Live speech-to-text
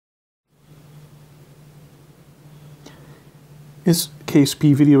In this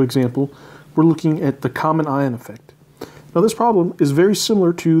KSP video example, we're looking at the common ion effect. Now this problem is very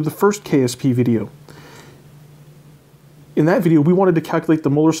similar to the first KSP video. In that video, we wanted to calculate the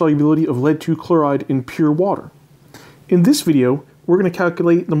molar solubility of lead-2 chloride in pure water. In this video, we're going to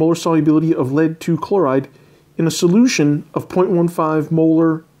calculate the molar solubility of lead-2 chloride in a solution of 0.15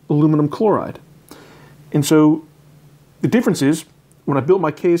 molar aluminum chloride. And so the difference is, when I built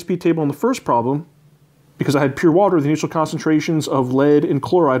my KSP table in the first problem, because I had pure water, the initial concentrations of lead and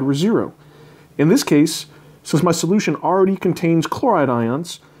chloride were 0. In this case, since my solution already contains chloride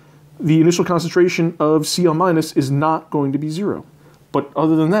ions, the initial concentration of Cl- is not going to be 0. But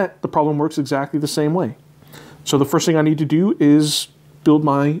other than that, the problem works exactly the same way. So the first thing I need to do is build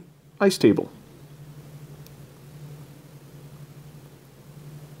my ice table.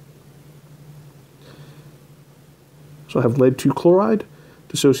 So I have lead-2 chloride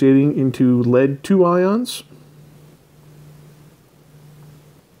dissociating into lead-2 ions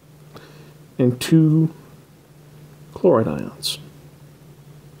and 2 chloride ions.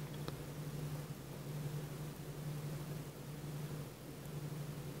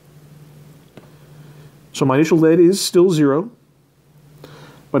 So my initial lead is still 0,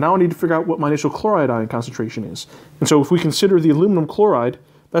 but now I need to figure out what my initial chloride ion concentration is. And so if we consider the aluminum chloride,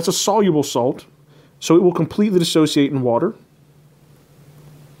 that's a soluble salt, so it will completely dissociate in water.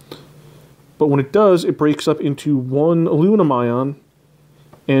 But when it does, it breaks up into 1 aluminum ion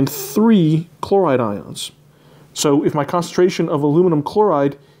and 3 chloride ions. So if my concentration of aluminum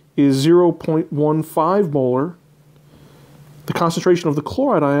chloride is 0.15 molar, the concentration of the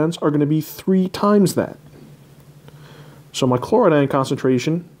chloride ions are going to be 3 times that. So my chloride ion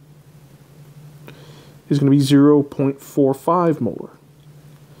concentration is going to be 0.45 molar.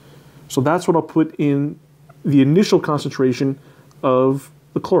 So that's what I'll put in the initial concentration of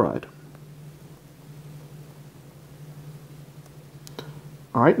the chloride.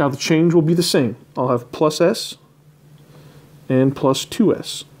 All right, now the change will be the same. I'll have plus S and plus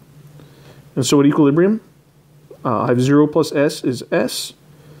 2S. And so at equilibrium, I have 0 plus S is S,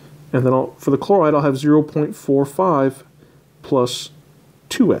 and then for the chloride, I'll have 0.45 plus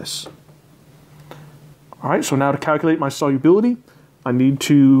 2S. All right, so now to calculate my solubility, I need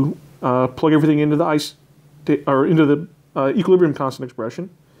to plug everything into the equilibrium constant expression.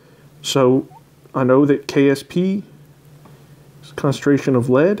 So I know that KSP is concentration of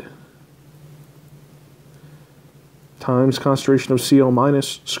lead times concentration of Cl-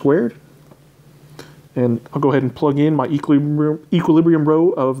 squared. And I'll go ahead and plug in my equilibrium row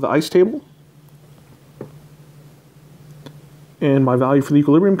of the ice table and my value for the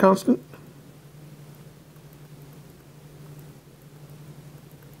equilibrium constant.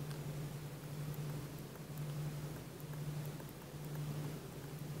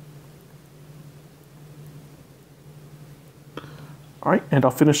 All right, and I'll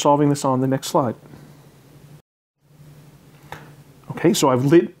finish solving this on the next slide. Okay, so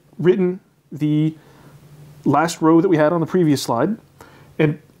I've written the last row that we had on the previous slide.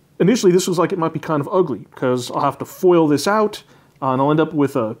 And initially this was like it might be kind of ugly because I'll have to FOIL this out and I'll end up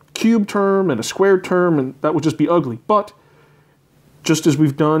with a cube term and a squared term, and that would just be ugly. But just as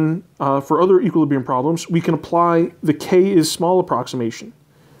we've done for other equilibrium problems, we can apply the K is small approximation.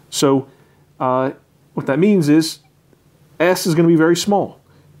 So what that means is S is going to be very small.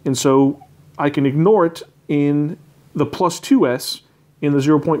 And so I can ignore it in the plus 2S in the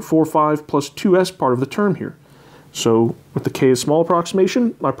 0.45 plus 2S part of the term here. So with the K is small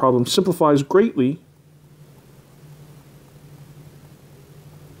approximation, my problem simplifies greatly.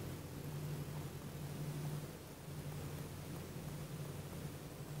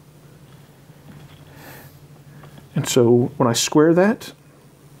 And so when I square that,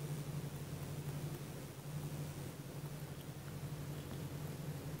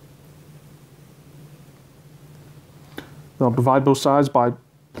 then I'll divide both sides by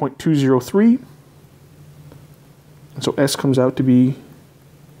 0.203. And so S comes out to be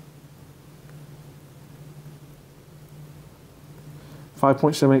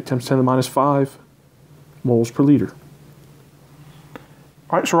 5.78 times 10 to the minus 5 moles per liter.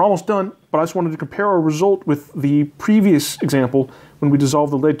 All right, so we're almost done, but I just wanted to compare our result with the previous example when we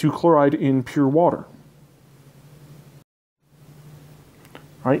dissolved the lead-2 chloride in pure water.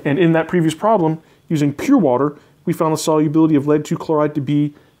 All right, and in that previous problem, using pure water, we found the solubility of lead-2 chloride to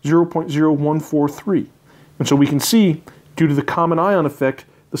be 0.0143. And so we can see, due to the common ion effect,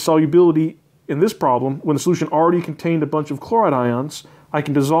 the solubility in this problem, when the solution already contained a bunch of chloride ions, I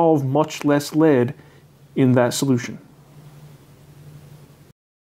can dissolve much less lead in that solution.